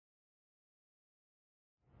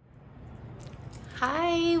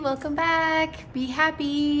Hi, welcome back. Be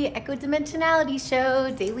happy, Echo Dimensionality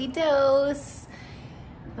Show, Daily Dose.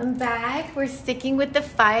 I'm back. We're sticking with the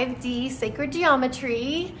 5D sacred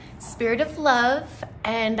geometry, spirit of love,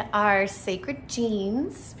 and our sacred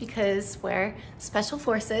genes because we're special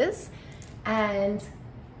forces and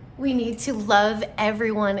we need to love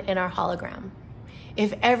everyone in our hologram.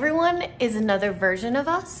 If everyone is another version of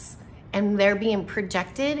us and they're being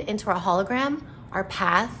projected into our hologram, our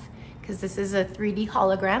path, because this is a 3D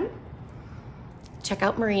hologram. Check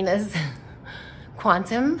out Marina's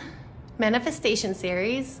Quantum Manifestation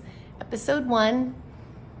Series, episode 1.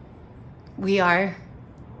 We are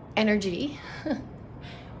energy.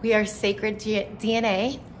 We are sacred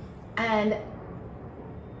DNA. And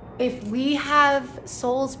if we have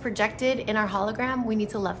souls projected in our hologram, we need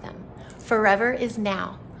to love them. Forever is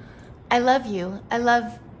now. I love you. I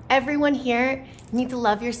love everyone here. You need to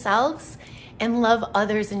love yourselves and love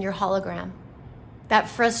others in your hologram. That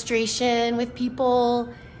frustration with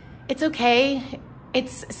people, it's okay.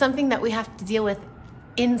 It's something that we have to deal with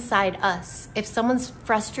inside us. If someone's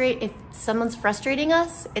frustrating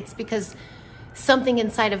us, it's because something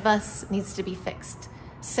inside of us needs to be fixed.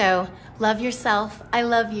 So love yourself. I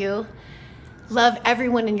love you. Love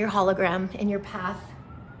everyone in your hologram, in your path.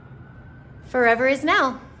 Forever is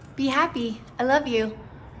now. Be happy. I love you.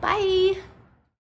 Bye.